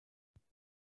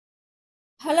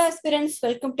Hello aspirants,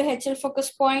 welcome to HL Focus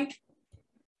Point.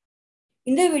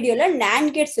 இந்த வீடியோல NAND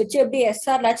gates வச்சு எப்படி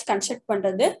SR latch construct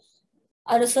பண்றது,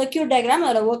 அதோட circuit diagram,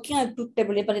 அதோட working truth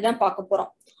table பத்தி தான் பார்க்க போறோம்.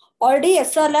 Already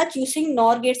SR latch using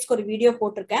NOR gates ஒரு வீடியோ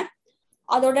போட்டிருக்கேன்.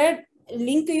 அதோட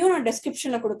லிங்கையும் நான்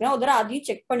டிஸ்கிரிப்ஷன்ல கொடுக்குறேன். ஒரு தடவை அதையும்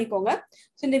செக் பண்ணிக்கோங்க.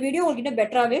 ஸோ இந்த வீடியோ உங்களுக்கு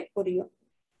பெட்டராகவே புரியும்.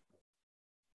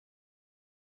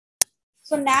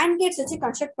 ஸோ NAND gates வச்சு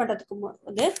கன்ஸ்ட்ரக்ட் பண்றதுக்கு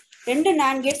போது ரெண்டு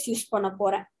NAND gates யூஸ் பண்ண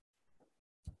போறேன்.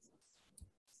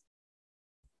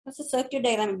 சர்க்யூட்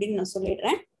டயக்ராம் எப்படின்னு நான்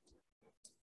சொல்லிடுறேன்.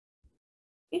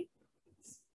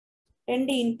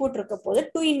 ரெண்டு இன்புட் இருக்க போது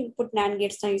 2 இன்புட் NAND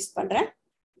gates தான் யூஸ் பண்றேன்.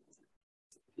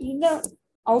 இந்த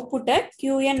அவுட்புட்டை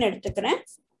QN எடுத்துக்கிறேன்.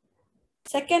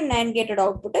 செகண்ட் NAND கேட்டோட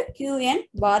அவுட்புட்டை QN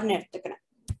பார்னு எடுத்துக்கிறேன்.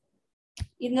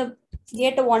 இந்த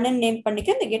கேட்டை 1 நேம்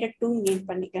பண்ணிக்க, இந்த கேட்டை 2 நேம்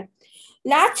பண்ணிக்க.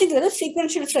 latchங்கிறது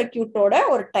சீக்வென்ஷியல் சர்க்யூட்டோட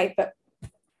ஒரு type.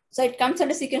 So it comes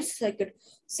under sequential circuit.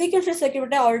 Sequential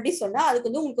circuit already சொன்னா அதுக்கு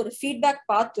வந்து உங்களுக்கு ஒரு ஃபீட்பேக்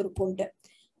பாத் இருக்கும்ட்டு.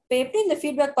 இப்போ எப்படி இந்த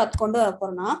ஃபீட்பேக் பாத் கொண்டு வர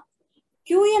போறோம்னா,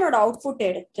 QN ஓட அவுட்புட்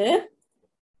எடுத்து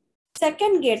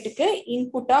செகண்ட் கேட்டுக்கு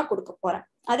இன்புட்டா கொடுக்க போறேன்.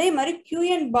 அதே மாதிரி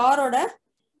QN பாரோட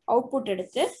அவுட்புட்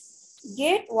எடுத்து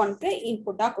கேட் 1க்கு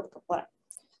இன்புட்டா கொடுக்க போறேன்.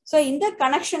 ஸோ இந்த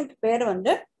கனெக்ஷனுக்கு பேர்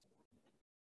வந்து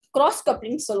கிராஸ்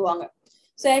கப்ளிங் சொல்லுவாங்க.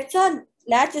 So SR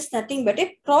latch is nothing but a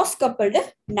cross coupled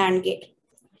NAND gate.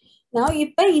 நான்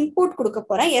இப்ப இன்புட் கொடுக்க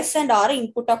போறேன். எஸ் அண்ட் ஆர்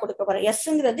இன்புட்டா கொடுக்க போறேன்.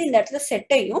 எஸ்ங்கிறது இந்த இடத்துல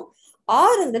செட்டையும்,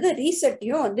 ஆறுங்கிறது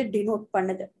ரீசெட்டையும் வந்து டினோட்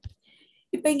பண்ணுது.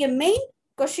 இப்ப இங்க மெயின்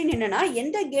கொஸ்டின் என்னன்னா,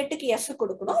 எந்த கேட்டுக்கு எஸ்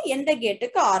கொடுக்கணும், எந்த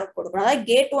கேட்டுக்கு ஆர் கொடுக்கணும், அதாவது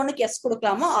கேட் 1க்கு எஸ்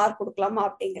கொடுக்கலாமா ஆர் கொடுக்கலாமா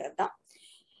அப்படிங்கிறது தான்.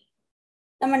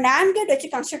 நம்ம NAND கேட்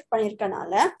வச்சு கன்ஸ்ட்ரக்ட்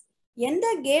பண்ணிருக்கனால எந்த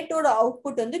கேட்டோட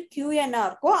அவுட்புட் வந்து QN-ஆ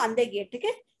இருக்கோ அந்த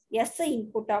கேட்டுக்கு எஸ்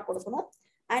இன்புட்டா கொடுக்கணும்.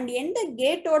 அண்ட் எந்த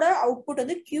கேட்டோட அவுட்புட்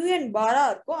வந்து QN பாரா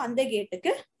இருக்கோ அந்த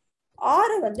கேட்டுக்கு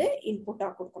ஆறு வந்து இன்புட்டா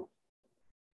கொடுக்கணும்.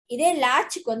 இதே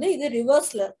latchக்கு வந்து இது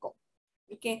ரிவர்ஸ்ல இருக்கும்.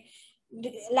 ஓகே,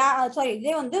 சாரி,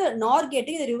 இதே வந்து NOR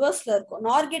கேட்டுக்கு இது ரிவர்ஸ்ல இருக்கும்.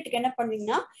 NOR கேட்டுக்கு என்ன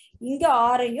பண்ணீங்கன்னா, இங்க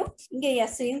ஆரையும் இங்க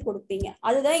எஸ்ஐயும் கொடுப்பீங்க.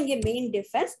 அதுதான் இங்க மெயின்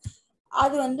டிஃபரன்ஸ்.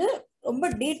 அது வந்து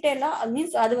ரொம்ப டீட்டெயிலா,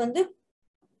 மீன்ஸ் அது வந்து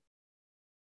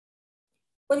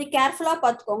கொஞ்சம் கேர்ஃபுல்லா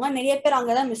பார்த்துக்கோங்க. நிறைய பேர்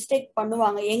அங்கதான் மிஸ்டேக்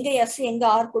பண்ணுவாங்க. எங்க எஸ் எங்க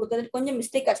ஆர் கொடுக்குறது கொஞ்சம்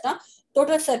மிஸ்டேக் ஆச்சுன்னா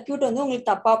டோட்டல் சர்க்யூட் வந்து உங்களுக்கு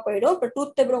தப்பா போயிடும். இப்போ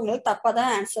ட்ரூத் டேபிள் உங்களுக்கு தப்பா தான்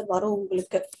ஆன்சர் வரும்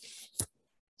உங்களுக்கு.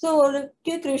 ஸோ ஒரு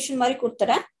குயிக் ரிவிஷன் மாதிரி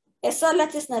கொடுத்துறேன். SR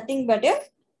latch is nothing but a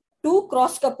 2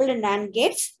 cross coupled NAND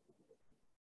gates.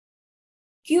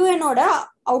 QN ஓட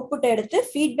அவுட்புட் எடுத்து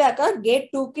ஃபீட்பேக்கா கேட்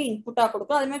 2க்கு இன்புட்டா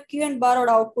கொடுக்குறோம். அதே மாதிரி QN பாரோட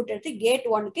அவுட்புட் எடுத்து கேட்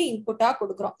 1க்கு இன்புட்டா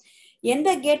கொடுக்குறோம். எந்த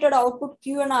கேட்டோட அவுட்புட்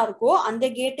QN-ஆ இருக்கோ அந்த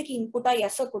கேட்டுக்கு இன்புட்டா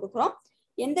எஸ் கொடுக்குறோம்.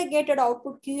 எந்த கேட்டோட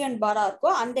அவுட்புட் QN பாரா இருக்கோ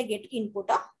அந்த கேட்டுக்கு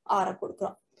இன்புட்டா ஆரை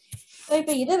கொடுக்குறோம். ஸோ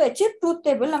இப்போ இதை வச்சு ட்ரூத்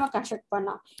டேபிள் நம்ம கன்ஸ்ட்ரக்ட்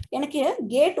பண்ணலாம். எனக்கு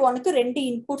கேட் 1க்கு ரெண்டு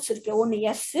இன்புட்ஸ் இருக்கு. ஒன்னு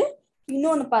எஸ்,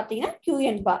 இன்னொன்னு பாத்தீங்கன்னா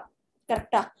QN பார்.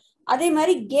 கரெக்டா? அதே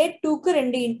மாதிரி கேட் 2க்கு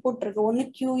ரெண்டு இன்புட் இருக்கு. ஒன்னு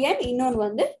QN, இன்னொன்னு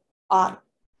வந்து ஆர்.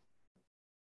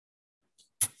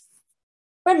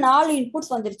 இப்ப 4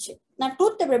 இன்புட்ஸ் வந்துருச்சு. நான்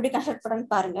ட்ரூத் டேபிள் எப்படி கன்ஸ்ட்ரக்ட்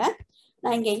பண்றேன்னு பாருங்க.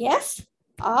 நான் இங்க எஸ்,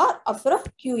 ஆர், அப்புறம்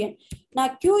QN.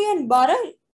 நான் QN பாரை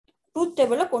ட்ரூத்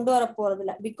டேபிள்ல கொண்டு வர போறது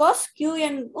இல்லை. பிகாஸ்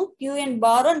QN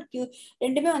பாரும்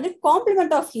ரெண்டுமே வந்து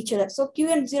complement of each other. So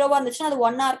QN 0வா இருந்துச்சுன்னா அது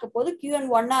 1-ஆ இருக்க போகுது. QN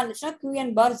 1-ஆ இருந்துச்சுன்னா QN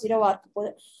பார் 0வா இருக்க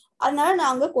போகுது. அதனால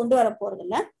நான் அங்க கொண்டு வர போறது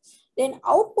இல்லை. தென்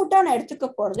அவுட்புட்டா நான் எடுத்துக்க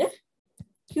போறது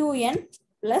QN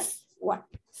 + 1.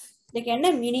 இதுக்கு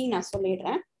என்ன மீனிங் நான்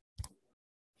சொல்லிடுறேன்.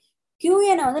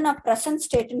 QN வந்து நான் ப்ரெசன்ட்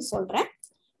ஸ்டேட்னு சொல்றேன்.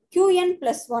 QN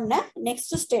 + 1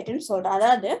 நெக்ஸ்ட் ஸ்டேட்னு சொல்றேன்.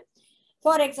 அதாவது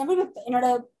ஃபார் எக்ஸாம்பிள் என்னோட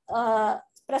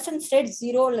ப்ரெசன்ட் ஸ்டேட்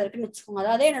 0ல இருக்குன்னு வச்சுக்கோங்க.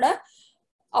 அதாவது என்னோட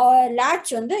latch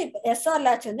வந்து இப்போ SR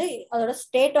latch வந்து அதோட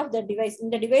ஸ்டேட் ஆஃப் த டிவைஸ்,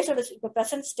 இந்த டிவைஸோட இப்போ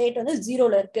ப்ரெசன்ட் ஸ்டேட் வந்து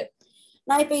 0ல இருக்கு.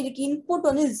 நான் இப்போ இதுக்கு இன்புட்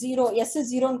வந்து 0, எஸ்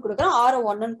 0ன்னு கொடுக்குறேன், ஆர்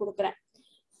 1ன்னு கொடுக்குறேன்.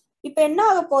 இப்போ என்ன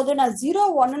ஆக போகுது, நான் 0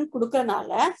 1ன்னு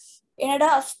கொடுக்கறனால என்னோட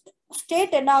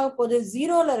ஸ்டேட் என்ன ஆக போகுது,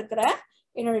 0ல இருக்கிற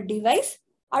என்னோட டிவைஸ்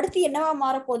அடுத்து என்னவா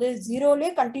மாறப்போகுது,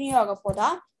 0லயே கண்டினியூ ஆக போதா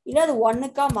இல்ல அது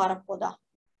 1க்கா மாறப்போதா.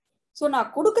 ஸோ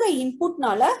நான் கொடுக்குற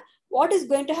இன்புட்னால what is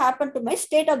going to happen to my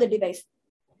state of the device,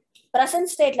 present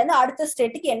ஸ்டேட்ல இருந்து அடுத்த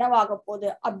ஸ்டேட்டுக்கு என்னவாக போகுது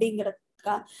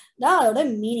அப்படிங்கிறதுக்கா தான் அதோட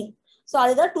மீனிங். ஸோ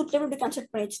அதுதான் ட்ரூத் டேபிள் இப்படி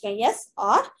கன்ஸ்ட்ரக்ட் பண்ணி வச்சிருக்கேன். எஸ்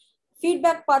ஆர்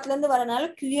ஃபீட்பேக் பார்ட்ல இருந்து வரனால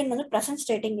QN வந்து ப்ரெசன்ட்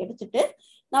ஸ்டேட்டிங் எடுத்துட்டு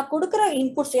நான் கொடுக்குற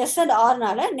inputs yes and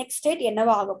ஆர்னால next state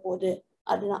என்னவா ஆக போகுது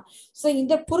அதுதான். ஸோ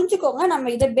இதை புரிஞ்சுக்கோங்க.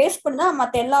 நம்ம இதை பேஸ் பண்ணி தான்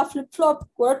மற்ற எல்லா ஃபிளிப் ஃப்ளாப்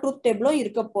கூட ட்ரூத் டேபிளும்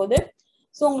இருக்க போகுது.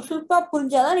 ஸோ உங்களுக்கு ஃபிளிப் ஃப்ளாப்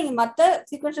புரிஞ்சாதான் நீங்க மற்ற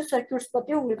சீக்வென்ஷியல் சர்க்யூட்ஸ்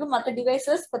பத்தி உங்களுக்கு மற்ற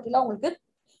டிவைசஸ் பத்திலாம் உங்களுக்கு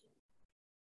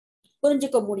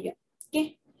புரிஞ்சுக்க முடியும். ஓகே,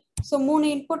 ஸோ 3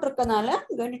 இன்புட் இருக்கனால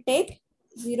going to take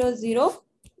 0 0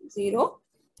 0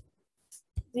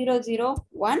 0 0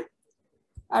 1,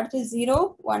 அடுத்து 0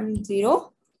 1 0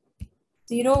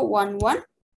 0 1 1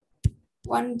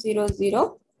 1 0 0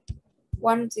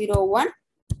 1 0 1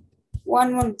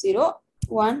 1 1 0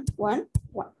 1 1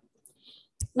 1.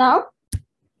 Now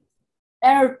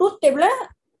என்னோட ட்ரூத் டேபிள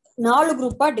 4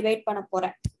 குரூப்பா டிவைட் பண்ண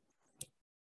போறேன்.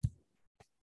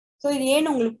 ஸோ இது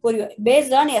ஏன்னு உங்களுக்கு புரியும்.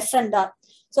 Based on yes and R.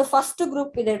 So first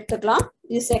group இதை எடுத்துக்கலாம்.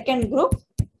 இது செகண்ட் குரூப்,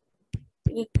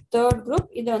 இது தேர்ட் குரூப்,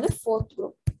 இது வந்து ஃபோர்த்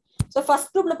குரூப். ஸோ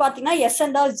ஃபர்ஸ்ட் குரூப்ல பாத்தீங்கன்னா எஸ்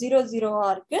அண்ட் ஆர் 0 0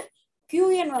 இருக்கு.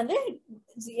 QN வந்து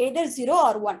either 0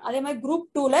 or 1. அதே மாதிரி குரூப்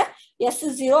 2ல S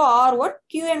 0 or 1,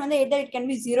 QN வந்து either it can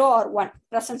be 0 or 1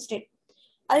 present state.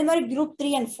 அதே மாதிரி group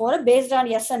 3 and 4 based on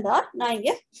S and R நான்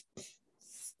இங்க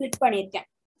ஸ்ப்ளிட் பண்ணியிருக்கேன்.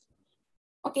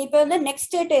 ஓகே, இப்போ வந்து நெக்ஸ்ட்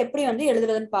ஸ்டேட் எப்படி வந்து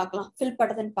எழுதுறதுன்னு பார்க்கலாம், ஃபில்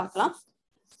பண்ணுறதுன்னு பார்க்கலாம்.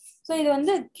 ஸோ இது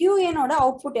வந்து QN-ஓட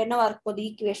அவுட்புட் என்னவா இருக்க போகுது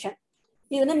ஈக்குவேஷன்.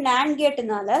 இது வந்து NAND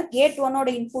கேட்னால கேட் 1ஓட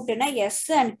இன்புட் என்ன S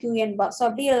and QN bar. So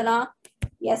அப்படி எழுதலாம்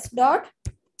S dot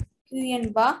QN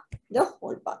bar the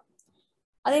whole bar.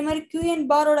 அதே மாதிரி QN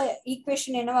பாரோட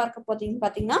ஈக்குவேஷன் என்னவா இருக்க போகுதுன்னு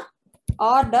பார்த்தீங்கன்னா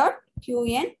R dot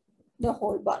QN the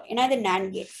whole bar. ஏன்னா இது NAND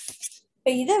கேட்.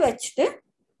 இப்போ இதை வச்சுட்டு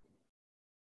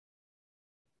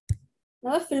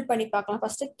நம்ம ஃபில் பண்ணி பார்க்கலாம்.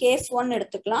 ஃபர்ஸ்ட் கேஸ் 1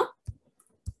 எடுத்துக்கலாம்.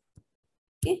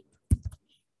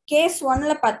 கேஸ்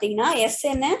 1ல பார்த்தீங்கன்னா S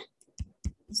என்ன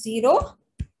 0,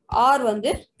 R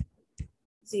வந்து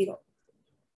 0.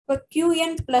 இப்போ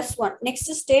QN plus 1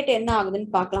 நெக்ஸ்ட் ஸ்டேட் என்ன ஆகுதுன்னு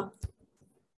பார்க்கலாம்.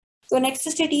 ஸோ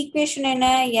நெக்ஸ்ட் ஸ்டேட் ஈக்குவேஷன் என்ன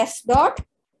S dot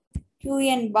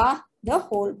QN bar the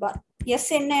whole bar. S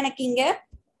என்ன எனக்கு இங்க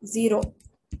 0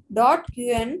 dot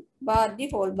QN bar the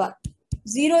whole bar.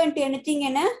 0 into anything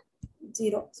என்ன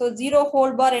 0. ஸோ 0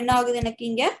 whole bar என்ன ஆகுது எனக்கு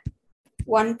இங்க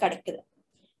 1 கிடைக்குது.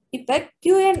 இப்போ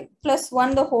QN plus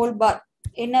 1 the whole bar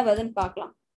என்ன வருதுன்னு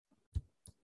பார்க்கலாம்.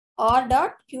 R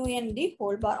dot QN the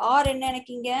whole bar. R என்ன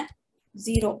எனக்கு இங்க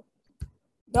 0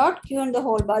 dot QN the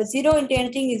whole bar. 0 into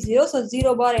anything is 0. So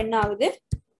 0 bar என்ன ஆகுது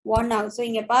 1 ஆகுது. ஸோ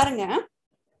இங்க பாருங்க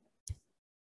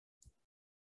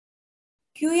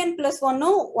QN plus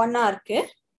 1 1 இருக்கு.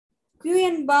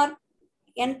 QN bar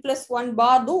N plus 1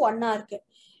 பாரும் 1 இருக்கு.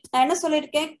 நான் என்ன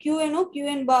சொல்லியிருக்கேன், QN-ம்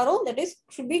QN பாரும் that is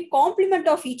should be complement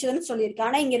of each other சொல்லியிருக்கேன்.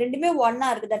 ஆனா இங்க ரெண்டுமே 1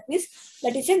 இருக்கு. that means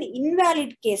that is an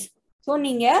invalid case. So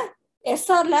நீங்க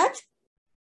SR latch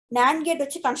NAND கேட்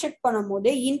வச்சு கன்ஸ்ட்ரக்ட் பண்ணும்போது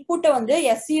இன்புட்டை வந்து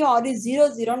SCR 0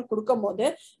 0ன்னு கொடுக்கும் போது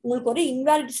உங்களுக்கு ஒரு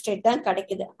இன்வாலிட் ஸ்டேட் தான்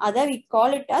கிடைக்குது. அதை we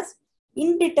call it as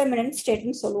indeterminate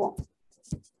ஸ்டேட்னு சொல்லுவோம்.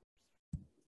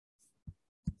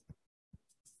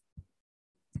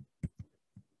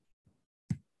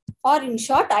 or in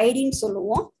short ஐடின்னு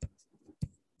சொல்லுவோம்.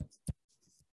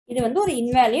 இது வந்து ஒரு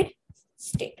இன்வாலிட்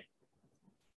ஸ்டேட்.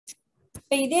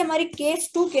 இப்போ இதே மாதிரி கேஸ்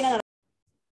 2க்கு என்ன நடக்கும்.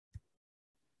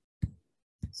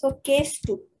 ஸோ கேஸ்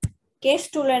 2, கேஸ்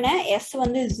 2ல S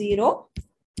வந்து 0,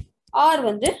 R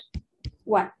வந்து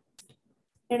 1.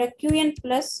 என்னோட QN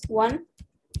plus 1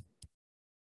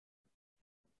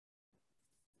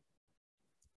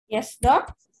 S dot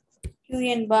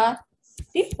QN bar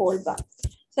the whole bar.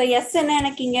 So S என்ன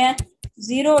எனக்கு இங்க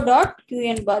 0 dot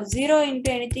QN bar. 0 into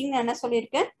anything என்ன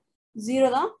சொல்லியிருக்கேன் 0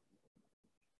 தான்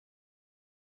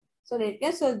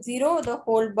சொல்லியிருக்கேன். ஸோ 0 the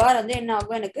whole bar வந்து என்ன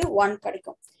ஆகும் எனக்கு 1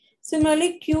 கிடைக்கும். Similarly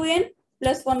QN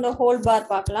plus 1 the whole bar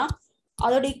பார்க்கலாம்.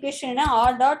 அதோட ஈக்குவேஷன் என்ன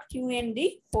R dot QN the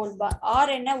whole bar. R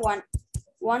என்ன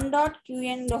 1 dot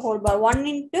QN the whole bar. 1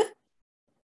 into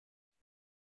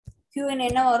QN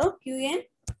என்ன வரும் QN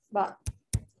bar.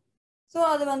 ஸோ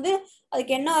அது வந்து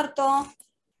அதுக்கு என்ன அர்த்தம்,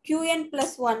 QN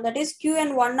plus 1 that is QN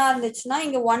 1 இருந்துச்சுன்னா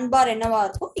இங்க 1 bar என்னவா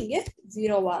இருக்கும், இங்க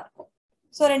 0வா இருக்கும்.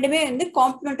 ஸோ ரெண்டுமே வந்து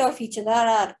காம்ப்ளிமெண்ட் ஆஃப் ஈச்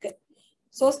அதரா இருக்கு.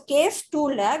 So case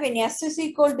 2ல when S is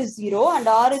equal to 0 and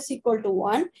R is equal to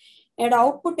 1 என்னோட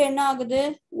அவுட்புட் என்ன ஆகுது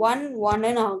 1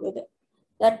 1 ஆகுது.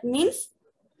 that means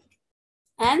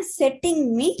and setting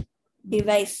me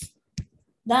device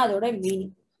தான் அதோட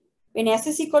meaning. when S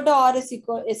is equal to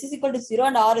S is equal to 0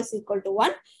 and R is equal to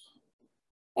 1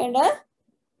 and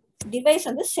device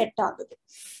வந்து set ஆகுது.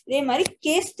 இதே மாதிரி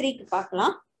கேஸ் 3க்கு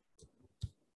பார்க்கலாம்.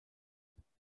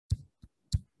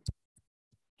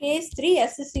 Case 3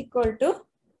 S is equal to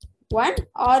 1,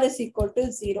 R is equal to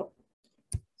 0.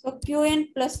 So QN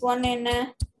plus 1 என்ன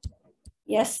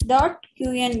S dot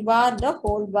QN bar the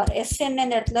whole bar. S என்ன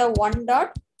இந்த இடத்துல 1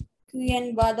 dot QN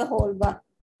bar the whole bar.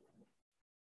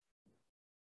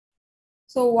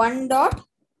 So 1 dot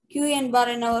QN bar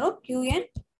என்ன வரும் QN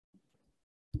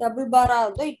double bar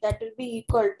ஆகுது. that will be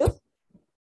equal to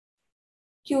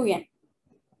QN.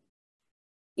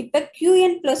 இப்ப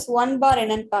QN plus 1 bar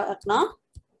என்னன்னு பார்க்கலாம்.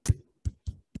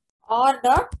 R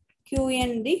dot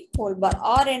QN the whole bar.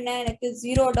 R என்ன எனக்கு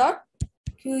 0 dot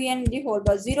QN the whole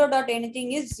bar. 0 dot anything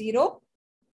is 0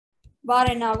 bar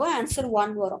என்ன ஆகும் ஆன்சர்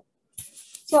 1 வரும்.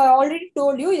 So I already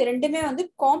told you இது ரெண்டுமே வந்து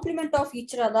காம்ப்ளிமெண்ட் ஆஃப்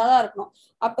each other தான் இருக்கணும்.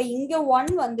 அப்ப இங்க 1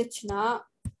 வந்துச்சுன்னா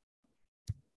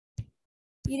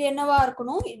இது என்னவா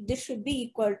இருக்கணும்? This should be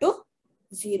equal to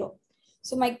 0.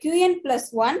 So my Qn plus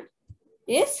 1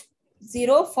 is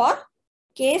 0 for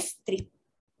case 3.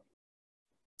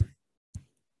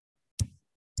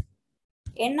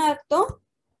 என்ன அர்த்தம்?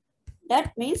 That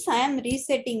means I am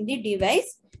resetting the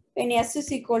device when S is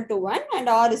equal to 1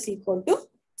 and R is equal to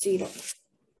 0.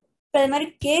 இப்போ இது மாதிரி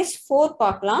case 4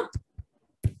 பார்க்கலாம்.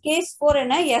 case 4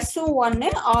 என்ன? S 1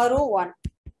 R 1.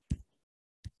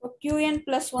 So Qn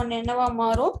plus 1 என்னவா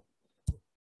மாறும்?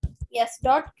 S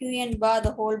dot Qn bar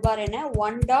the whole bar என்ன?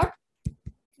 1 dot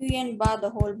Qn bar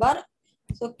the whole bar.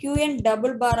 So Qn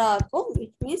double bar இருக்கும்,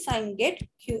 which means I'll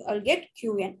get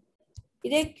Qn.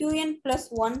 இதே Qn plus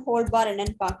 1 whole bar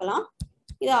என்னன்னு பார்க்கலாம்.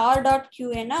 இது R dot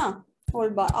Qn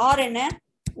whole bar. R என்ன?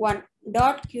 1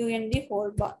 dot Qn the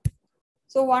whole bar.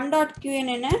 So 1 dot Qn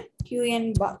என்ன? Qn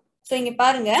bar. So இங்க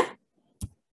பாருங்க,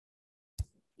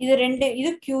 இது ரெண்டு, இது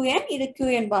Qn, இது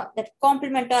Qn bar. That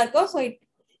complementா இருக்கும். So it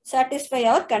satisfy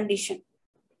our condition.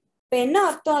 இப்போ என்ன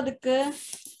அர்த்தம் அதுக்கு?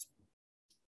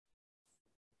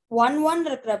 1 1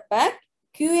 இருக்கிறப்ப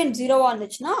Qn 0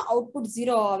 வந்துச்சுன்னா அவுட்புட்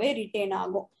 0ஆவே ரிட்டைன்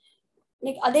ஆகும்.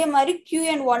 அதே மாதிரி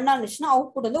Qn 1 இருந்துச்சுன்னா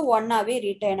அவுட்புட் வந்து 1ஆவே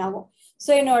ரிட்டைன் ஆகும்.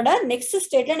 ஸோ என்னோட நெக்ஸ்ட்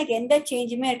ஸ்டேட்ல எனக்கு எந்த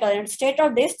சேஞ்சுமே இருக்காது. ஸ்டேட்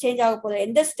ஆஃப் டேஸ் சேஞ்ச் ஆக போகுது.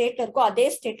 எந்த ஸ்டேட்ல இருக்கோ அதே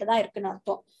ஸ்டேட்ல தான் இருக்குன்னு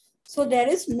அர்த்தம். So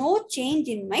there is no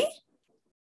change in my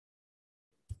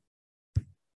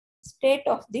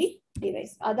state of the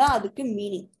device. அதான் அதுக்கு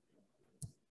மீனிங்.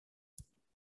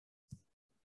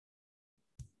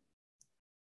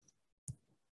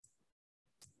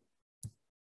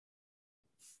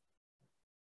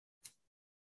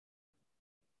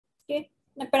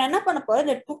 இப்ப நான் என்ன பண்ண போறேன்,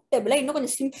 இந்த ட்ரூத் டேபிளை இன்னும்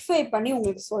கொஞ்சம் சிம்பிளிஃபை பண்ணி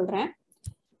உங்களுக்கு சொல்றேன்.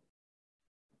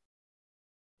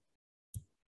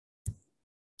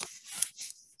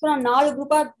 நான் 4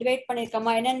 குரூப்பா டிவைட்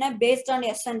பண்ணிருக்கேமா. என்னென்ன? Based on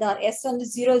yes and R. S வந்து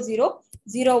 0 0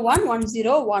 0 1 1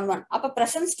 0 1 1. அப்ப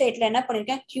பிரசன்ட் ஸ்டேட்ல என்ன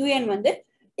பண்ணிருக்கேன்? Qn வந்து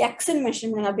எக்ஸ்ன்னு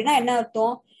மென்ஷன் பண்ணுங்க. அப்படின்னா என்ன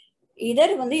அர்த்தம்?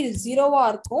 இதர் வந்து இது 0வா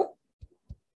இருக்கும்,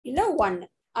 இல்ல 1.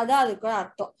 அதான் அதுக்கு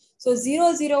அர்த்தம். So 0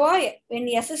 0வா when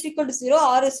S is equal to 0,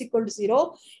 R is equal to 0,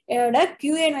 என்னோட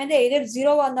Qn வந்து எதர்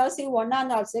 0வா இருந்தாலும் சரி 1ஆ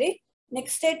இருந்தாலும் சரி,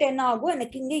 நெக்ஸ்ட் ஸ்டேட் என்ன ஆகும்?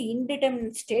 எனக்கு இங்க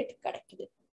இன்டிடெர்மினட் ஸ்டேட் கிடைக்குது.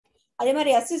 அதே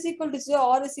மாதிரி S is equal to 0,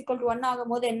 R is equal to 1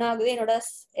 ஆகும் போது என்ன ஆகுது? என்னோட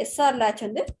SR latch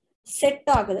வந்து செட்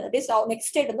ஆகுது. தட் இஸ்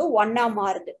நெக்ஸ்ட் ஸ்டேட் வந்து 1ஆ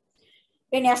மாறுது.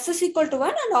 when S is equal to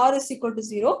 1 and R is equal to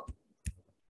 0,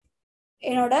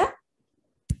 என்னோட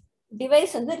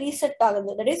டிவைஸ் வந்து ரீசெட்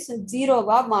ஆகுது. தட் இஸ்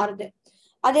 0வா மாறுது.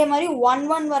 அதே மாதிரி 1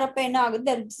 1 வரப்ப என்ன ஆகுது?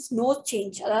 there is no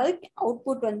change. அதாவது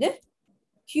அவுட்புட் வந்து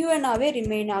Qn-ஆவே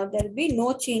ரிமைன் ஆகுது. there will be no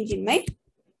change in my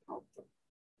output.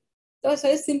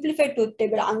 So simplified truth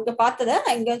table. அங்க பார்த்ததை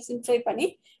இங்க சிம்பிளிஃபை பண்ணி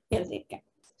எழுதியிருக்கேன்.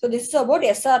 So this is about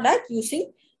SR latch using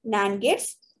NAND gates.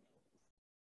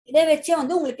 இதை வச்சே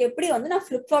வந்து உங்களுக்கு எப்படி வந்து நான்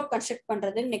flip flop கன்ஸ்ட்ரக்ட்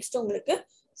பண்றதுன்னு நெக்ஸ்ட் உங்களுக்கு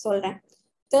சொல்றேன்.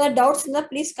 So டவுட்ஸ் இருந்தா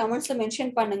ப்ளீஸ் கமெண்ட்ஸ்ல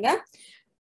மென்ஷன் பண்ணுங்க.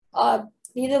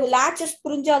 இது latches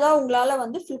புரிஞ்சாதான் உங்களால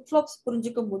வந்து flip flops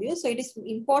புரிஞ்சுக்க முடியும். So it is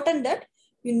important that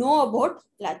you know about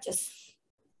latches.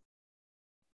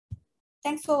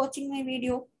 Thanks for watching my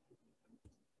video.